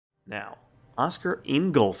Now, Oscar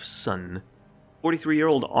Ingolfsson,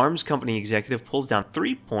 43-year-old arms company executive, pulls down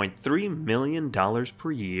 $3.3 million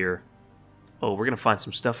per year. Oh, we're going to find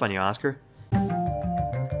some stuff on you, Oscar.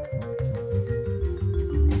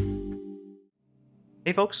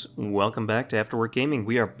 Hey folks, welcome back to Afterwork Gaming.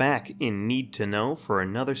 We are back in Need to Know for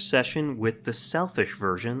another session with the selfish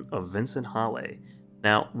version of Vincent Hallé.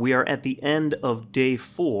 Now, we are at the end of day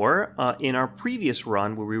 4. In our previous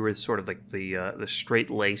run, where we were sort of like the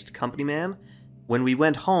straight-laced company man, when we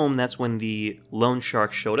went home, that's when the loan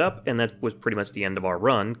shark showed up, and that was pretty much the end of our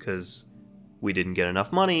run, because we didn't get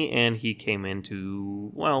enough money, and he came in to,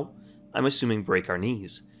 well, I'm assuming break our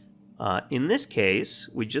knees. In this case,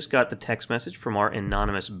 we just got the text message from our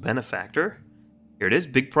anonymous benefactor. Here it is,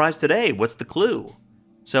 big prize today, what's the clue?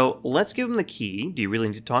 So, let's give him the key. Do you really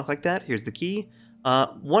need to talk like that? Here's the key.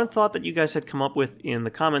 One thought that you guys had come up with in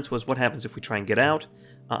the comments was what happens if we try and get out.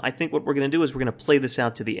 I think what we're going to do is we're going to play this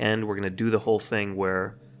out to the end. We're going to do the whole thing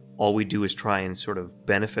where all we do is try and sort of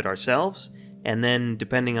benefit ourselves. And then,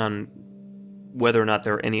 depending on whether or not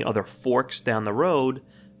there are any other forks down the road,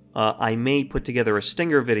 I may put together a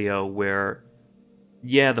stinger video where,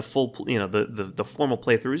 yeah, the full, the formal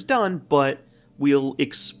playthrough is done, but we'll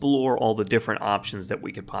explore all the different options that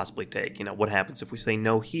we could possibly take. You know, what happens if we say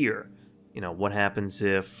no here? You know, what happens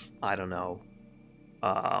if, I don't know,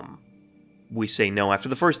 we say no after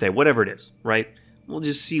the first day, whatever it is, right? We'll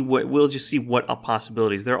just see what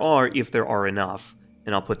possibilities there are, if there are enough,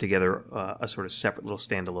 and I'll put together a sort of separate little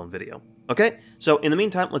standalone video. Okay, so in the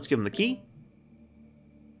meantime, let's give him the key.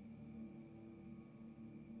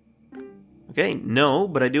 Okay, no,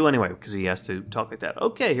 but I do anyway, because he has to talk like that.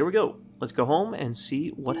 Okay, here we go. Let's go home and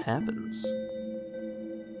see what happens.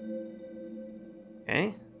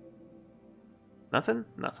 Okay. Nothing?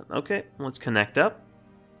 Nothing. Okay, let's connect up.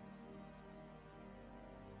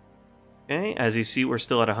 Okay, as you see, we're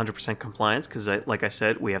still at 100% compliance, because like I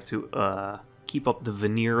said, we have to keep up the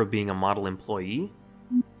veneer of being a model employee.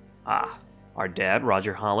 Ah, our dad,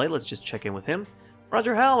 Roger Hallé. Let's just check in with him.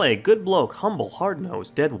 Roger Hallé, good bloke, humble,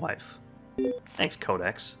 hard-nosed, dead wife. Thanks,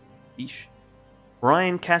 Codex. Eesh.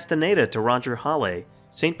 Brian Castaneda to Roger Hallé.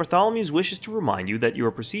 St. Bartholomew's wishes to remind you that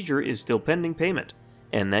your procedure is still pending payment,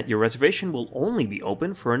 and that your reservation will only be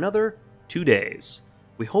open for another 2 days.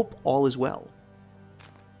 We hope all is well.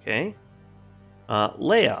 Okay.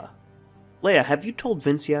 Leia. Leia, have you told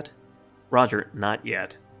Vince yet? Roger, not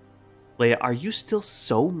yet. Leia, are you still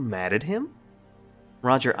so mad at him?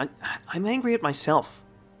 Roger, I'm angry at myself.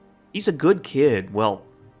 He's a good kid. Well,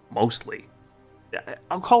 mostly.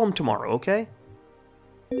 I'll call him tomorrow, okay?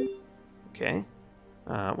 Okay.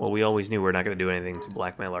 Well, we always knew we're not going to do anything to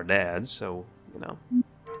blackmail our dads, so, you know.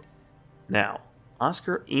 Now,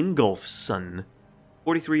 Oscar Ingolfsson,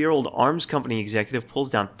 43-year-old arms company executive, pulls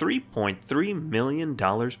down $3.3 million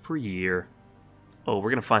per year. Oh, we're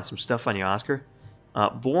going to find some stuff on you, Oscar.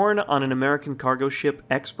 Born on an American cargo ship,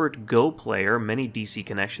 expert Go player, many DC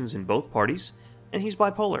connections in both parties, and he's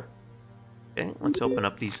bipolar. Okay, let's open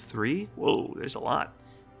up these 3. Whoa, there's a lot.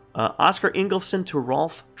 Oscar Ingolfsson to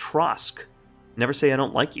Rolf Trosk. Never say I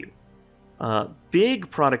don't like you. Big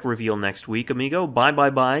product reveal next week, amigo.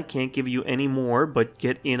 Bye. Can't give you any more, but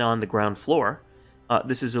get in on the ground floor.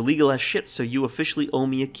 This is illegal as shit, so you officially owe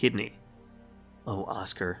me a kidney. Oh,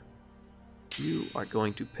 Oscar. You are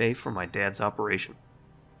going to pay for my dad's operation.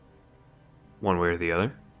 One way or the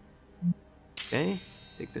other. Okay,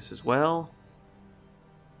 take this as well.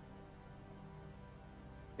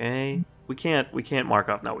 Okay, we can't mark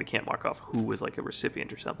off. No, we can't mark off who was like a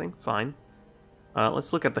recipient or something. Fine.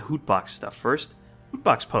 Let's look at the Hootbox stuff first.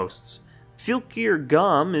 Hootbox posts. Filkir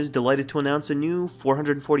Gum is delighted to announce a new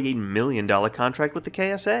 $448 million contract with the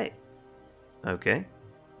KSA. Okay.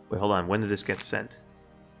 Wait, hold on. When did this get sent?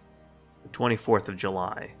 The 24th of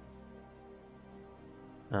July.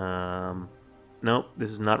 Nope, this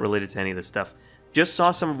is not related to any of this stuff. Just saw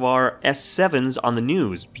some of our S7s on the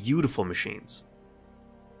news. Beautiful machines.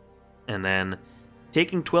 And then,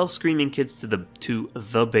 taking 12 screaming kids to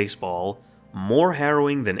the baseball, more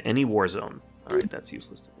harrowing than any war zone. Alright, that's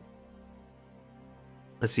useless to me.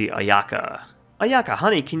 Let's see, Ayaka. Ayaka,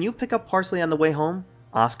 honey, can you pick up parsley on the way home?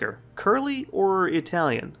 Oscar, curly or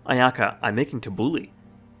Italian? Ayaka, I'm making tabbouleh.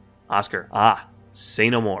 Oscar, say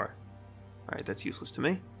no more. Alright, that's useless to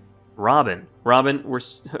me. Robin, we're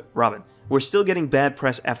still getting bad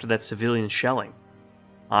press after that civilian shelling.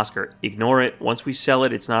 Oscar, ignore it. Once we sell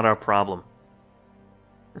it, it's not our problem.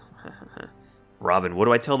 Robin, what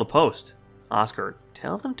do I tell the Post? Oscar,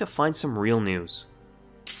 tell them to find some real news.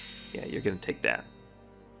 Yeah, you're gonna take that.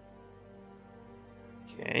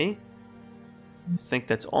 Okay. I think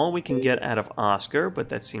that's all we can get out of Oscar, but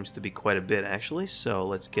that seems to be quite a bit, actually. So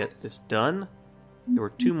let's get this done. There were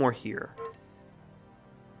 2 more here.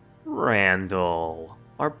 Randall,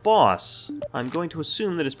 our boss. I'm going to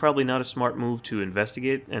assume that it's probably not a smart move to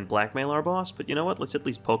investigate and blackmail our boss, but you know what? Let's at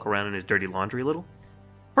least poke around in his dirty laundry a little.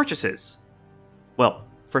 Purchases. Well,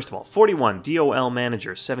 first of all, 41 DOL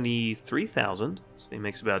manager, 73,000. So he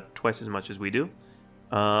makes about twice as much as we do.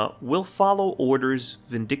 Will follow orders,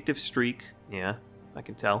 vindictive streak. Yeah, I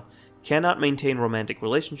can tell. Cannot maintain romantic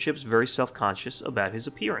relationships, very self-conscious about his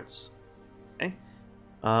appearance. Okay.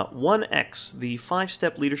 1X, the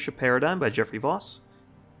 5-Step Leadership Paradigm by Jeffrey Voss.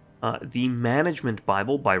 The Management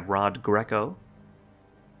Bible by Rod Greco.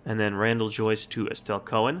 And then Randall Joyce to Estelle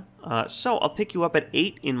Cohen. So I'll pick you up at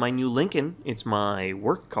 8 in my new Lincoln. It's my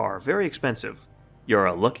work car, very expensive. You're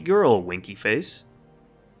a lucky girl, winky face.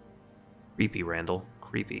 Creepy, Randall.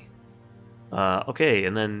 Creepy. Okay,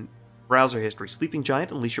 and then browser history. Sleeping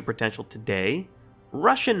Giant, unleash your potential today.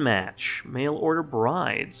 Russian match. Mail order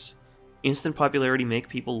brides. Instant popularity, make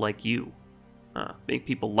people like you. Make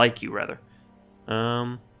people like you, rather.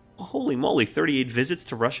 Holy moly, 38 visits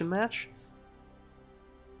to Russian match?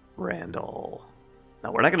 Randall.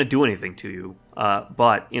 Now, we're not going to do anything to you,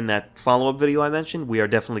 but in that follow-up video I mentioned, we are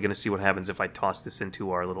definitely going to see what happens if I toss this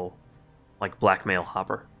into our little, like, blackmail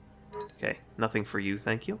hopper. Okay, nothing for you,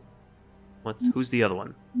 thank you. Who's the other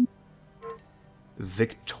one?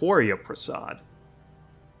 Victoria Prasad.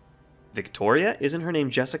 Victoria? Isn't her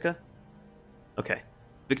name Jessica? Okay.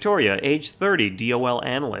 Victoria, age 30, DOL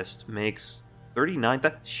analyst, makes 39.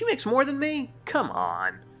 She makes more than me? Come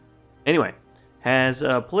on. Anyway, has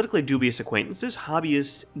politically dubious acquaintances,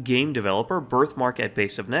 hobbyist game developer, birthmark at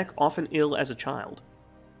base of neck, often ill as a child.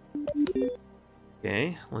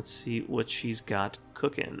 Okay, let's see what she's got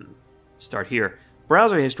cooking. Start here.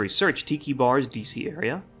 Browser history, search Tiki Bars, DC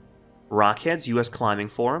area. Rockheads, US Climbing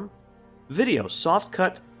Forum. Video, soft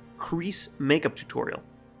cut crease makeup tutorial.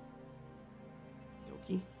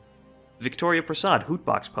 Doki. Victoria Prasad,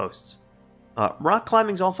 Hootbox posts. Rock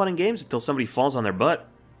climbing's all fun and games until somebody falls on their butt.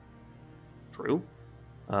 True.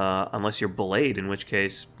 Unless you're belayed, in which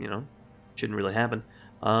case, you know, shouldn't really happen.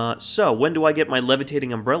 So, when do I get my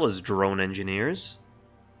levitating umbrellas, drone engineers?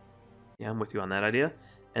 Yeah, I'm with you on that idea.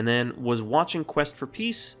 And then, was watching Quest for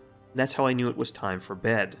Peace. That's how I knew it was time for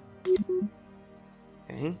bed.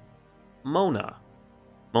 Okay. Mona.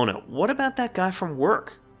 Mona, what about that guy from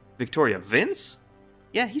work? Victoria, Vince?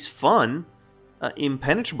 Yeah, he's fun.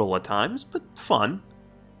 Impenetrable at times, but fun.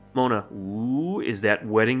 Mona, ooh, is that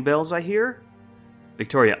wedding bells I hear?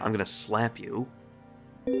 Victoria, I'm gonna slap you.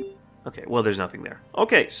 Okay, well, there's nothing there.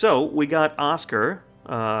 Okay, so we got Oscar,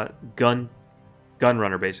 gun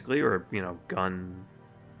runner, basically, or, you know, gun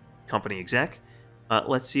company exec.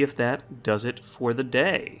 Let's see if that does it for the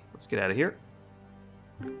day. Let's get out of here.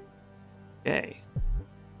 Okay.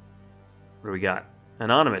 What do we got?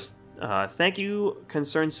 Anonymous. Thank you,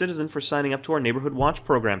 concerned citizen, for signing up to our Neighborhood Watch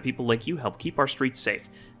program. People like you help keep our streets safe.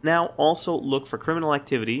 Now, also look for criminal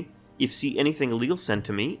activity. If see anything illegal, send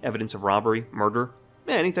to me. Evidence of robbery, murder,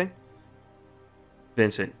 anything.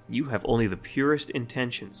 Vincent, you have only the purest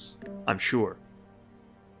intentions, I'm sure.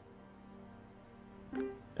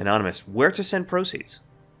 Anonymous, where to send proceeds?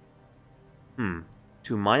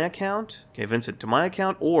 To my account? Okay, Vincent, to my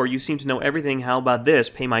account, or you seem to know everything. How about this?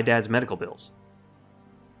 Pay my dad's medical bills.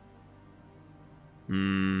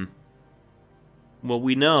 Well,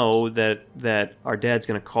 we know that our dad's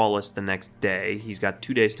going to call us the next day. He's got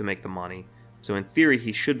 2 days to make the money. So in theory,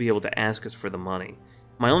 he should be able to ask us for the money.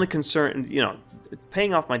 My only concern, you know,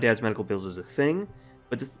 paying off my dad's medical bills is a thing,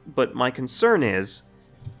 but my concern is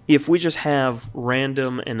if we just have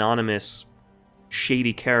random, anonymous,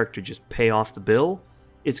 shady character just pay off the bill,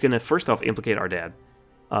 it's going to, first off, implicate our dad.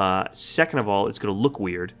 Second of all, it's going to look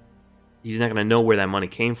weird. He's not going to know where that money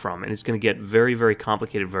came from, and it's going to get very, very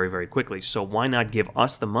complicated very, very quickly. So why not give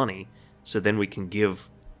us the money so then we can give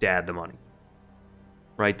Dad the money?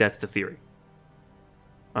 Right? That's the theory.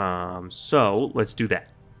 So let's do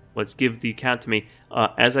that. Let's give the account to me.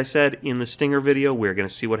 As I said in the Stinger video, we're going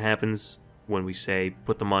to see what happens when we say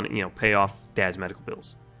put the money, you know, pay off Dad's medical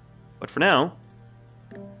bills. But for now,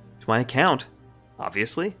 to my account,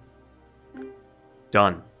 obviously.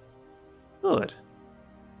 Done. Good.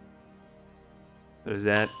 What is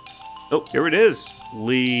that? Oh, here it is.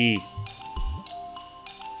 Lee.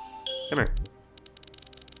 Come here.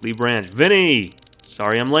 Lee Branch. Vinny!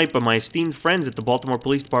 Sorry I'm late, but my esteemed friends at the Baltimore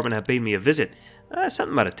Police Department have paid me a visit.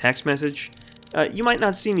 Something about a text message. You might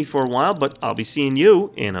not see me for a while, but I'll be seeing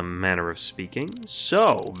you, in a manner of speaking.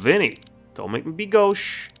 So, Vinny, don't make me be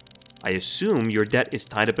gauche. I assume your debt is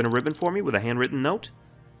tied up in a ribbon for me with a handwritten note?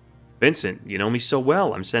 Vincent, you know me so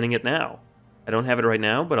well, I'm sending it now. I don't have it right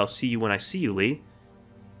now, but I'll see you when I see you, Lee.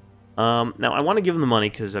 Now, I want to give him the money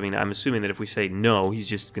because, I mean, I'm assuming that if we say no, he's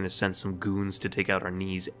just going to send some goons to take out our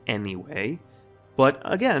knees anyway. But,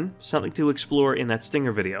 again, something to explore in that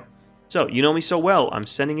Stinger video. So, you know me so well, I'm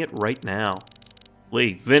sending it right now.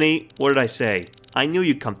 Lee, Vinny, what did I say? I knew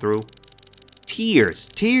you'd come through. Tears.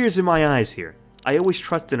 Tears in my eyes here. I always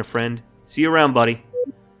trust in a friend. See you around, buddy.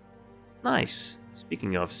 Nice.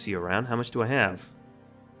 Speaking of see you around, how much do I have?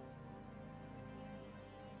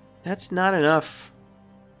 That's not enough.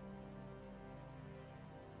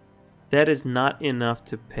 That is not enough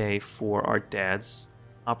to pay for our dad's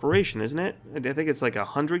operation, isn't it? I think it's like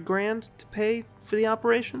 100 grand to pay for the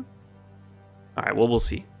operation. Alright, well, we'll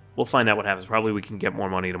see. We'll find out what happens. Probably we can get more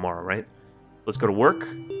money tomorrow, right? Let's go to work.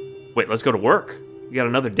 Wait, let's go to work? We got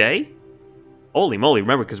another day? Holy moly,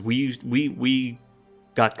 remember, because we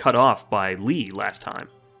got cut off by Lee last time.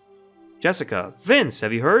 Jessica, Vince,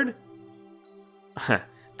 have you heard?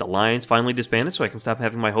 The Lions finally disbanded so I can stop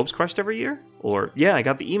having my hopes crushed every year? Or, yeah, I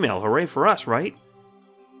got the email. Hooray for us, right?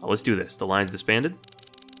 Well, let's do this. The Lions disbanded?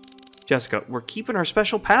 Jessica, we're keeping our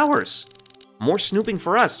special powers. More snooping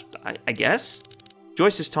for us, I guess?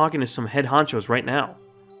 Joyce is talking to some head honchos right now.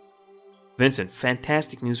 Vincent,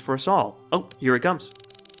 fantastic news for us all. Oh, here it comes.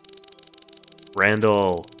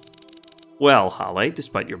 Randall. Well, Holly,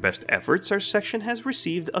 despite your best efforts, our section has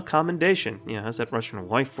received a commendation. Yeah, how's that Russian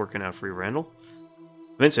wife working out for you, Randall?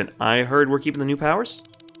 Vincent, I heard we're keeping the new powers?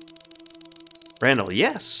 Randall,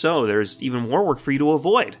 yes, so there's even more work for you to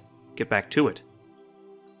avoid. Get back to it.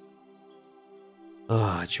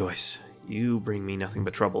 Ah, Joyce, you bring me nothing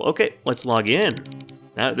but trouble. Okay, let's log in.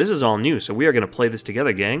 Now, this is all new, so we are going to play this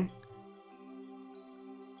together, gang.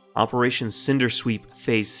 Operation Cinder Sweep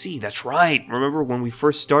Phase C. That's right. Remember when we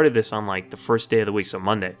first started this on, like, the first day of the week, so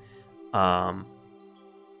Monday.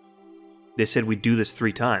 They said we'd do this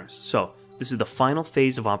 3 times. So, this is the final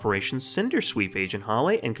phase of Operation Cinder Sweep, Agent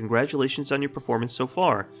Holly, and congratulations on your performance so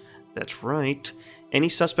far. That's right. Any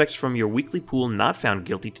suspects from your weekly pool not found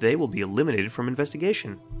guilty today will be eliminated from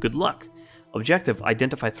investigation. Good luck. Objective,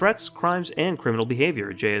 identify threats, crimes, and criminal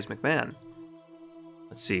behavior. J.S. McMahon.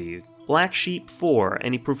 Let's see. Black Sheep 4.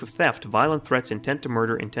 Any proof of theft, violent threats, intent to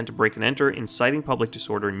murder, intent to break and enter, inciting public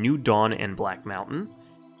disorder, New Dawn, and Black Mountain.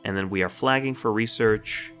 And then we are flagging for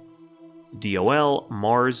research DOL,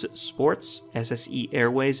 Mars Sports, SSE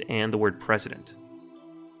Airways, and the word President.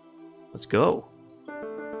 Let's go.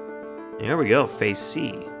 There we go. Phase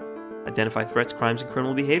C. Identify threats, crimes, and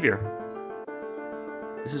criminal behavior.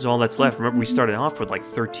 This is all that's left. Remember, we started off with like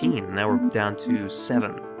 13, and now we're down to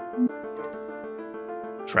 7.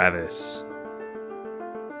 Travis.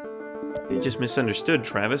 You just misunderstood,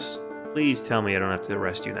 Travis. Please tell me I don't have to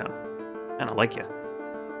arrest you now. I don't like you.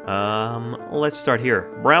 Let's start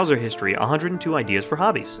here. Browser history, 102 ideas for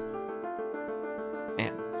hobbies.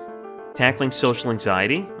 Man. Tackling social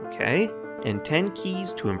anxiety, okay. And 10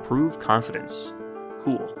 keys to improve confidence.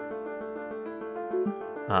 Cool.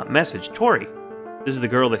 Message, Tori. This is the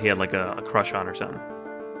girl that he had like a crush on or something.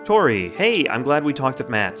 Tori, hey, I'm glad we talked at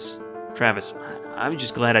Matt's. Travis, I'm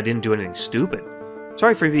just glad I didn't do anything stupid.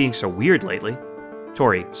 Sorry for being so weird lately.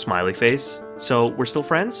 Tori, smiley face. So, we're still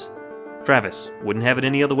friends? Travis, wouldn't have it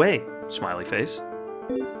any other way. Smiley face.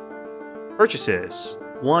 Purchases.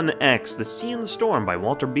 1X, The Sea and the Storm by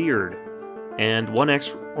Walter Beard. And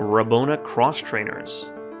 1X, Rabona Cross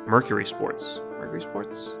Trainers. Mercury Sports. Mercury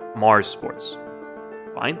Sports? Mars Sports.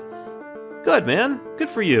 Fine. Good, man. Good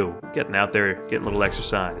for you. Getting out there, getting a little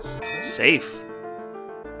exercise. Safe.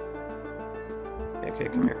 Okay,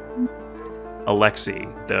 come here. Alexei,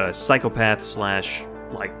 the psychopath slash,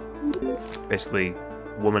 like, basically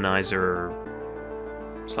womanizer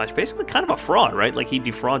slash basically kind of a fraud, right? Like, he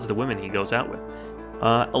defrauds the women he goes out with.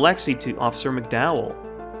 Alexei to Officer McDowell.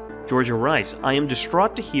 Georgia Rice, I am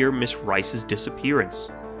distraught to hear Miss Rice's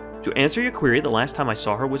disappearance. To answer your query, the last time I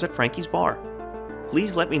saw her was at Frankie's bar.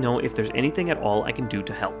 Please let me know if there's anything at all I can do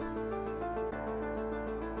to help.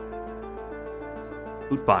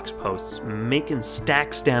 Lootbox posts. Making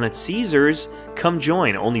stacks down at Caesars. Come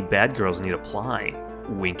join. Only bad girls need apply.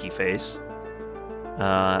 Winky face.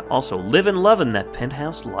 Also, livin' lovin' that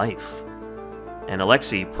penthouse life. And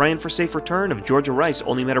Alexei, praying for safe return of Georgia Rice.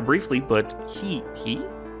 Only met her briefly, but he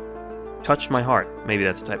touched my heart. Maybe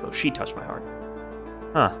that's a typo. She touched my heart.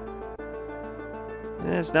 Huh.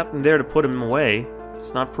 There's nothing there to put him away.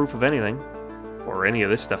 It's not proof of anything. Or any of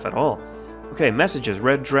this stuff at all. Okay, messages.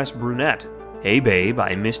 Red dress brunette. Hey babe,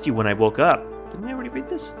 I missed you when I woke up. Didn't I already read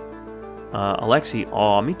this? Alexei,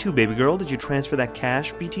 aw, me too, baby girl. Did you transfer that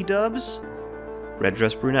cash, BT dubs? Red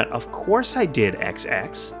dress brunette. Of course I did,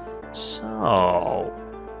 XX. So,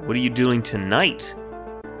 What are you doing tonight?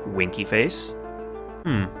 Winky face.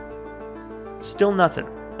 Still nothing.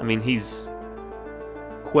 I mean, he's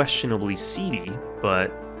questionably seedy,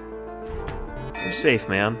 but you're safe,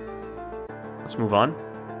 man. Let's move on.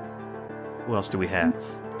 Who else do we have?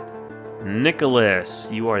 Nicholas.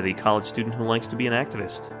 You are the college student who likes to be an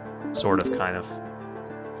activist. Sort of, kind of.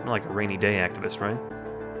 Kind of like a rainy day activist, right?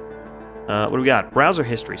 What do we got? Browser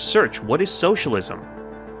history. Search. What is socialism?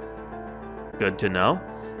 Good to know.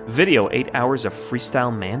 Video. 8 hours of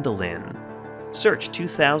freestyle mandolin. Search.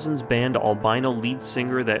 2000s band albino lead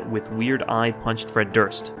singer that with weird eye punched Fred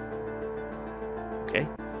Durst. Okay.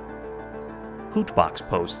 Hootbox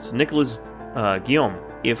posts. Nicholas Guillaume.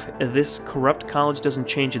 If this corrupt college doesn't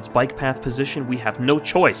change its bike path position, we have no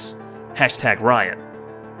choice. Hashtag riot.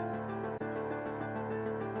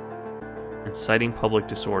 Inciting public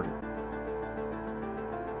disorder.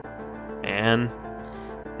 And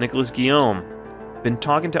Nicholas Guillaume. Been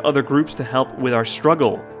talking to other groups to help with our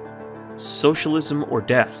struggle. Socialism or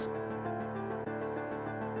death.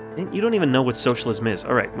 And you don't even know what socialism is.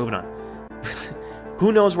 Alright, moving on.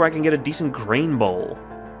 Who knows where I can get a decent grain bowl?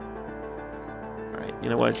 Alright, you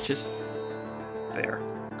know what? Just there.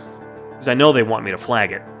 Because I know they want me to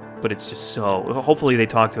flag it. But it's just so... Hopefully they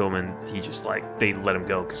talk to him and he just like... They let him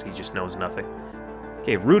go because he just knows nothing.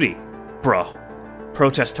 Okay, Rudy. Bro.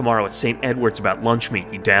 Protest tomorrow at St. Edward's about lunch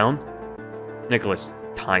meat. You down? Nicholas.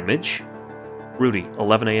 Timeage? Rudy.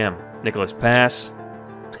 11 a.m. Nicholas. Pass.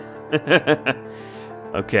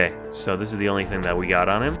 Okay, so this is the only thing that we got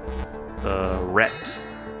on him. Rhett.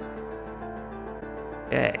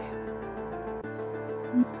 Okay.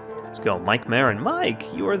 Let's go. Mike Marin. Mike,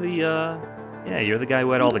 you're the, yeah, you're the guy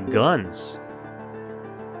who had all the guns.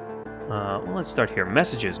 Well, let's start here.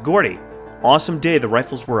 Messages. Gordy. Awesome day. The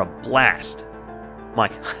rifles were a blast.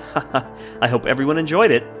 Mike. I hope everyone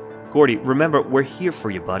enjoyed it. Gordy, remember, we're here for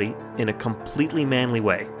you, buddy, in a completely manly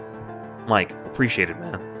way. Mike. Appreciate it,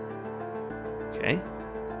 man. Okay.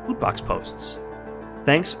 Lootbox posts.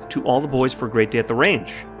 Thanks to all the boys for a great day at the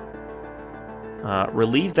range.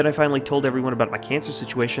 Relieved that I finally told everyone about my cancer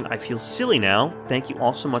situation. I feel silly now. Thank you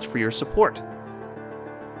all so much for your support.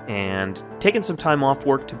 And taking some time off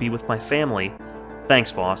work to be with my family.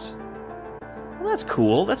 Thanks, boss. Well, that's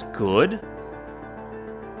cool. That's good.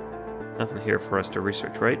 Nothing here for us to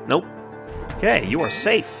research, right? Nope. Okay, you are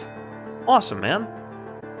safe. Awesome, man.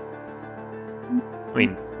 I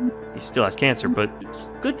mean, he still has cancer, but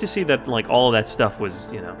it's good to see that, like, all of that stuff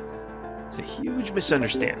was, you know, it's a huge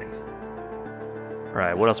misunderstanding.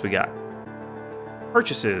 Alright, what else we got?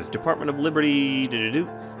 Purchases. Department of Liberty.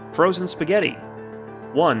 Frozen spaghetti.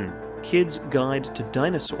 1. Kid's Guide to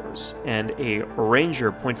Dinosaurs. And a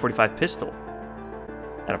Ranger .45 pistol.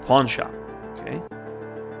 At a pawn shop. Okay.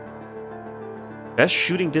 Best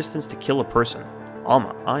shooting distance to kill a person.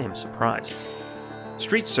 Alma, I am surprised.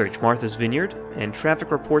 Street search, Martha's Vineyard. And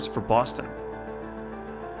traffic reports for Boston.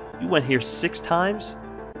 You went here 6 times?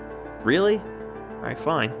 Really? Alright,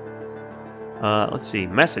 fine. Let's see.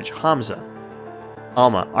 Message. Hamza.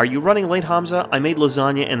 Alma, are you running late, Hamza? I made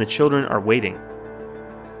lasagna and the children are waiting.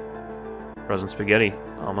 Frozen spaghetti,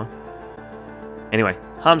 Alma. Anyway,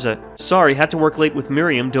 Hamza, sorry, had to work late with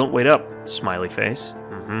Miriam, don't wait up. Smiley face.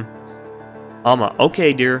 Alma,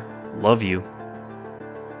 okay, dear. Love you.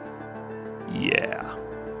 Yeah.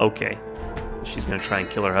 Okay. She's gonna try and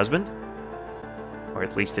kill her husband? Or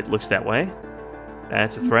at least it looks that way.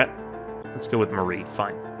 That's a threat. Let's go with Marie.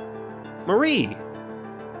 Fine. Marie!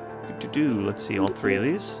 Let's see all 3 of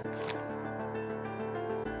these.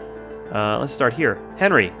 Let's start here.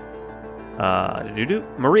 Henry.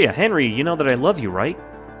 Maria. Henry, you know that I love you, right?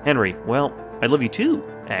 Henry. Well, I love you too,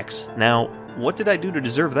 X. Now, what did I do to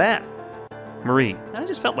deserve that? Marie. I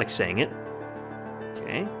just felt like saying it.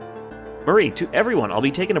 Okay. Marie, to everyone, I'll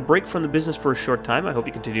be taking a break from the business for a short time. I hope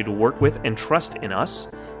you continue to work with and trust in us.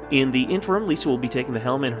 In the interim, Lisa will be taking the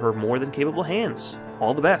helm in her more than capable hands.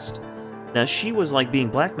 All the best. Now, she was like being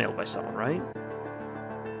blackmailed by someone, right?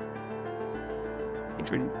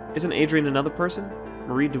 Adrian, isn't Adrian another person?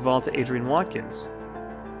 Marie Duval to Adrian Watkins.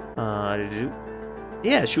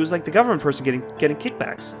 Yeah, she was like the government person getting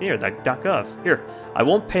kickbacks. Here, that .gov. Here, I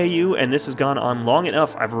won't pay you, and this has gone on long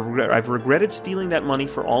enough. I've regretted stealing that money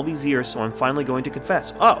for all these years, so I'm finally going to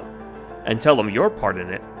confess. Oh, and tell them your part in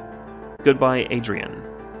it. Goodbye, Adrian.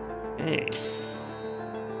 Hey.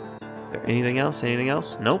 Anything else? Anything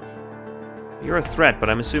else? Nope. You're a threat, but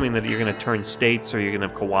I'm assuming that you're going to turn states or you're going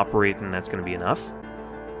to cooperate and that's going to be enough.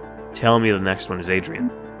 Tell me the next one is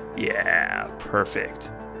Adrian. Yeah,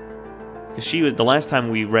 perfect. Because she was, the last time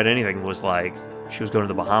we read anything was like, she was going to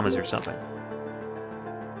the Bahamas or something.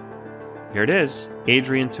 Here it is.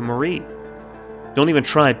 Adrian to Marie. Don't even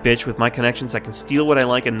try, bitch. With my connections, I can steal what I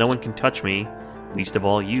like and no one can touch me. Least of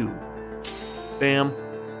all you. Bam.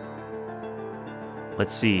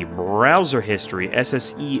 Let's see. Browser history.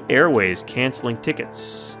 SSE Airways canceling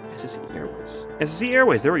tickets. SSE Airways. SSE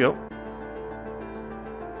Airways. There we go.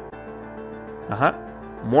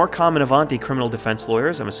 More common Avanti criminal defense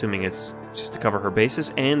lawyers. I'm assuming it's just to cover her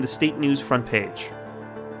bases. And the State News front page.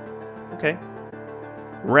 Okay.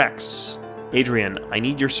 Rex. Adrian, I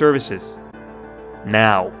need your services.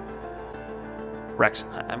 Now. Rex,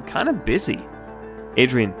 I'm kind of busy.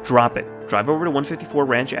 Adrian, drop it. Drive over to 154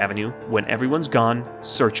 Ranch Avenue. When everyone's gone,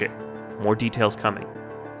 search it. More details coming.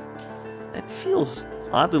 It feels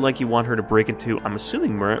oddly like you want her to break into, I'm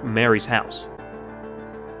assuming, Mary's house.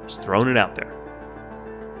 Just throwing it out there.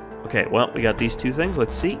 Okay, well, we got these two things.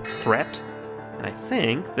 Let's see. Threat. And I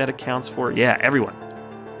think that accounts for, yeah, everyone.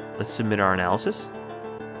 Let's submit our analysis.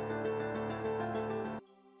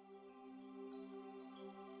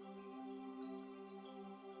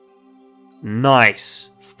 Nice.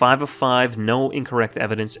 5 of 5, no incorrect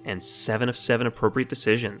evidence, and 7 of 7 appropriate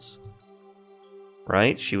decisions.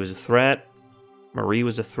 Right? She was a threat. Marie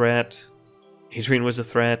was a threat. Adrian was a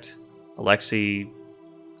threat. Alexei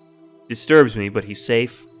disturbs me, but he's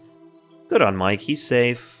safe. Good on Mike, he's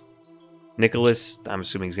safe. Nicholas, I'm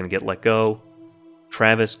assuming he's going to get let go.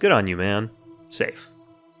 Travis, good on you, man. Safe.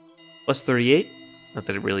 Plus 38. Not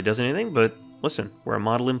that it really does anything, but listen, we're a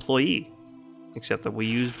model employee. Except that we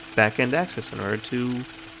use back-end access in order to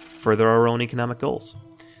further our own economic goals.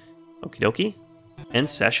 Okie dokie. End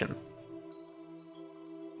session.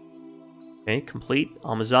 Okay, complete.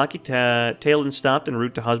 Almazaki tailed and stopped en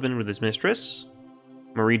route to husband with his mistress.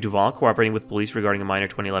 Marie Duval cooperating with police regarding a minor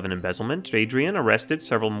 2011 embezzlement. Adrian arrested.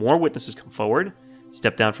 Several more witnesses come forward.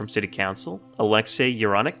 Stepped down from city council. Alexei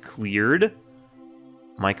Uronic cleared.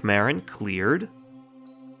 Mike Marin cleared.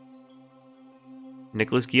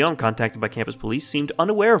 Nicholas Guillaume, contacted by campus police, seemed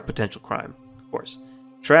unaware of potential crime. Of course.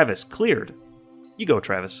 Travis, cleared. You go,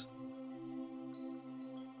 Travis.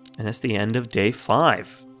 And that's the end of day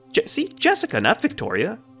 5. See, Jessica, not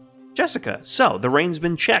Victoria. Jessica, so, the rain's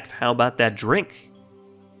been checked. How about that drink?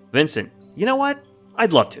 Vincent, you know what?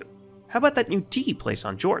 I'd love to. How about that new tiki place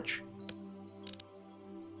on George?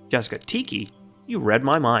 Jessica, tiki? You read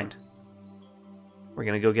my mind. We're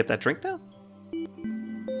gonna go get that drink now?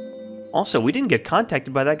 Also, we didn't get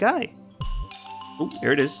contacted by that guy. Oh,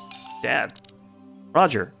 here it is. Dad.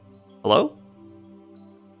 Roger. Hello?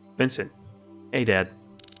 Vincent. Hey, Dad.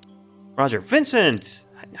 Roger. Vincent!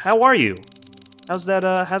 How are you? How's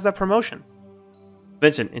that promotion?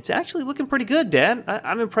 Vincent. It's actually looking pretty good, Dad.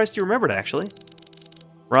 I'm impressed you remembered, actually.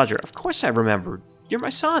 Roger. Of course I remembered. You're my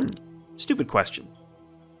son. Stupid question.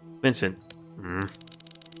 Vincent.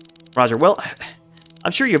 Roger. Well,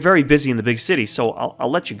 I'm sure you're very busy in the big city, so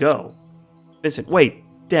I'll let you go. Vincent, wait,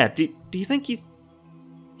 Dad, do you think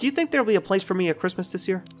there'll be a place for me at Christmas this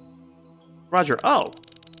year? Roger, oh,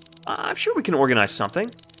 I'm sure we can organize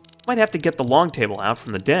something. Might have to get the long table out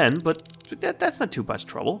from the den, but that's not too much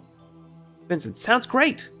trouble. Vincent, sounds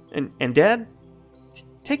great. And Dad,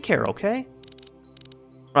 take care, okay?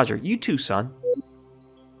 Roger, you too, son.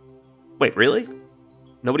 Wait, really?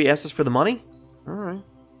 Nobody asked us for the money? All right.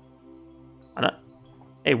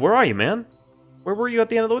 Hey, where are you, man? Where were you at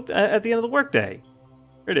the end of the workday?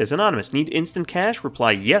 Here it is, anonymous. Need instant cash?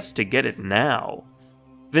 Reply yes to get it now.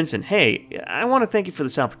 Vincent, hey, I want to thank you for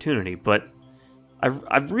this opportunity, but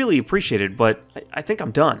I've really appreciated it, but I think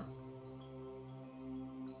I'm done.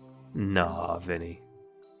 Nah, Vinny.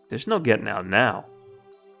 There's no getting out now.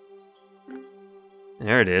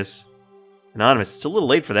 There it is. Anonymous, it's a little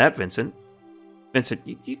late for that, Vincent. Vincent,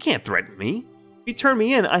 you can't threaten me. If you turn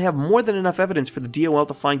me in, I have more than enough evidence for the DOL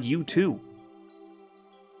to find you, too.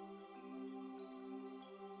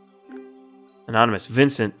 Anonymous,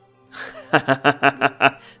 Vincent.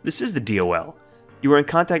 This is the DOL. You were in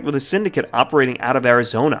contact with a syndicate operating out of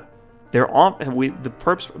Arizona. The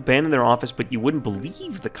perps abandoned their office, but you wouldn't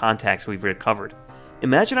believe the contacts we've recovered.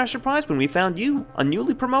 Imagine our surprise when we found you, a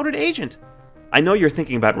newly promoted agent. I know you're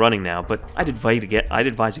thinking about running now, but I'd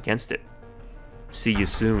advise against it. See you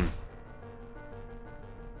soon.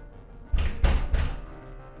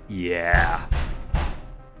 Yeah.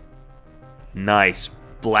 Nice.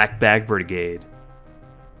 Black Bag Brigade.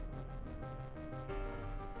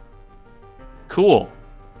 Cool.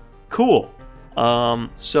 Cool.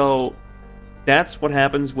 So that's what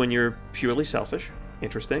happens when you're purely selfish.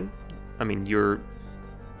 Interesting. I mean, you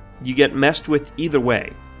get messed with either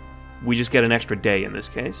way. We just get an extra day in this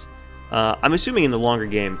case. I'm assuming in the longer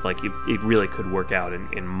game, like, it really could work out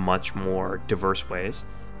in much more diverse ways.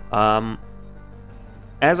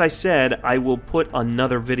 as I said, I will put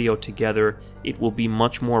another video together. It will be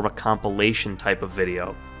much more of a compilation type of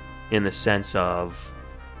video, in the sense of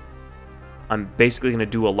I'm basically going to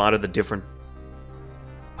do a lot of the different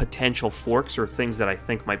potential forks or things that I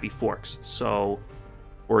think might be forks. So,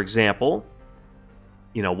 for example,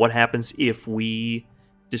 you know, what happens if we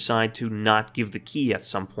decide to not give the key at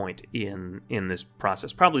some point in this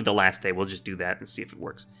process? Probably the last day. We'll just do that and see if it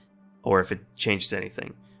works, or if it changes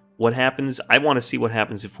anything. What happens? I want to see what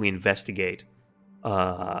happens if we investigate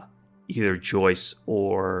either Joyce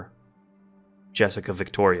or Jessica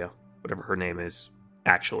Victoria, whatever her name is,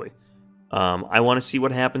 actually. I want to see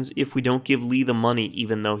what happens if we don't give Lee the money,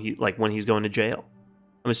 even though when he's going to jail.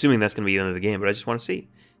 I'm assuming that's going to be the end of the game, but I just want to see.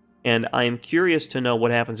 And I am curious to know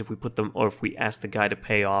what happens if we put them, or if we ask the guy to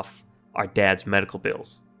pay off our dad's medical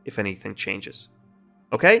bills, if anything changes.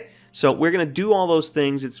 Okay? So we're going to do all those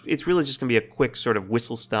things. It's really just going to be a quick sort of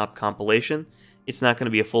whistle-stop compilation. It's not going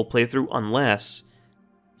to be a full playthrough unless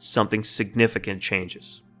something significant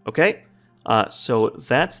changes. Okay? So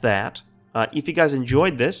that's that. If you guys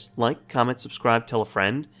enjoyed this, like, comment, subscribe, tell a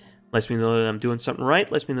friend. Lets me know that I'm doing something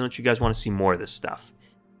right. Lets me know that you guys want to see more of this stuff.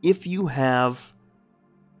 If you have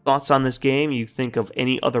thoughts on this game, you think of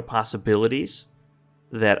any other possibilities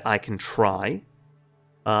that I can try,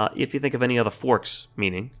 if you think of any other forks,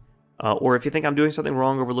 meaning, or if you think I'm doing something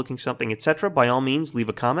wrong, overlooking something, etc., by all means, leave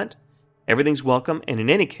a comment. Everything's welcome, and in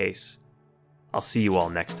any case, I'll see you all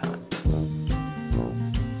next time.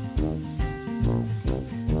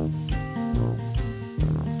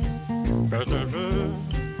 Blah,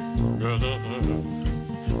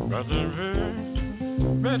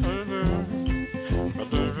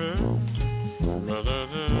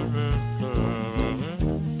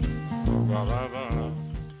 blah, blah.